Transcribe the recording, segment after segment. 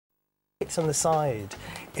on the side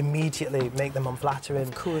immediately make them unflattering.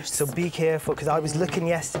 Of course. So be careful, because I was looking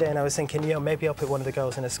yesterday and I was thinking, you know, maybe I'll put one of the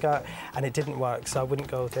girls in a skirt, and it didn't work, so I wouldn't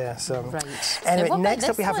go there. So right. Anyway, next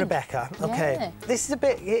up we have Rebecca. Okay, yeah. This is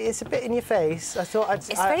it's a bit in your face. I thought it's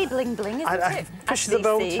very bling bling, isn't it? Push the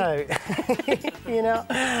boat out. You know,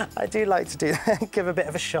 I do like to do that. Give a bit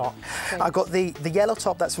of a shock. Right. I got the yellow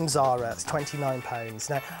top that's from Zara. It's £29.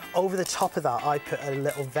 Now over the top of that, I put a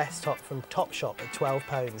little vest top from Topshop at £12.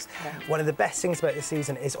 Right. One of the best things about this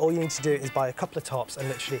season is all you need to do is buy a couple of tops and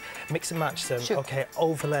literally mix and match them. Sure. Okay,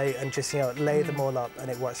 overlay and just, you know, lay them all up,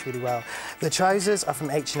 and it works really well. The trousers are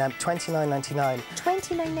from H&M, £29.99.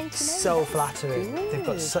 £29.99. So flattering. Good. They've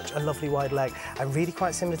got such a lovely wide leg, and really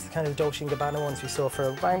quite similar to the kind of Dolce & Gabbana ones we saw for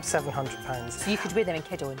around £700. So you could wear them in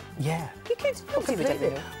kiddo. Yeah. You could. Completely.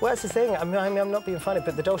 Well, that's the thing. I mean, I'm not being funny,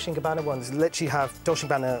 but the Dolce & Gabbana ones literally have Dolce &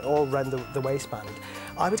 Gabbana all around the waistband.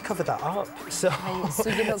 I would cover that up. So, right. So,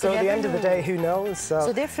 you're not so at the end of the day, who knows?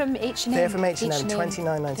 So they're from H&M. They're from H&M,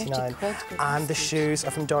 £29.99. And the shoes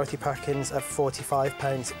are from Dorothy Perkins at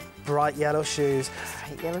 £45. Bright yellow shoes.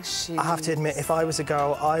 Bright yellow shoes. I have to admit, if I was a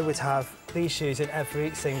girl, I would have these shoes in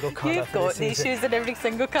every single colour. You've got these shoes in every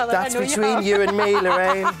single colour. That's between you and me,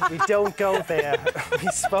 Lorraine. We don't go there. We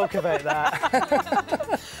spoke about that.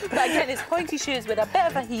 But again, it's pointy shoes with a bit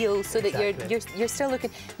of a heel, so that Exactly. you're still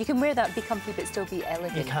looking. You can wear that and be comfy, but still be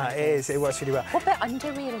elegant. You can. It works really well. What about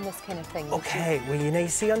underwear and this kind of thing? Okay, well, you know, you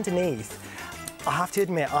see underneath. I have to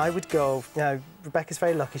admit, I would go. You know, Rebecca's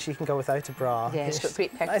very lucky; she can go without a bra. Yeah, she's got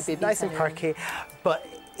great perky babies. Nice and perky. But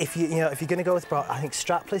if you're going to go with bra, I think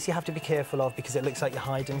strapless you have to be careful of, because it looks like you're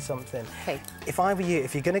hiding something. Okay. If I were you,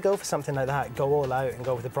 if you're going to go for something like that, go all out and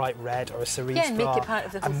go with a bright red or a cerise bra. Yeah, and make it part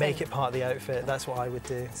of the whole and make thing. it part of the outfit. That's what I would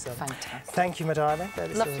do. So. Fantastic. Thank you, my darling. That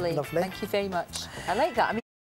is Lovely. lovely. Thank you very much. I like that. I mean.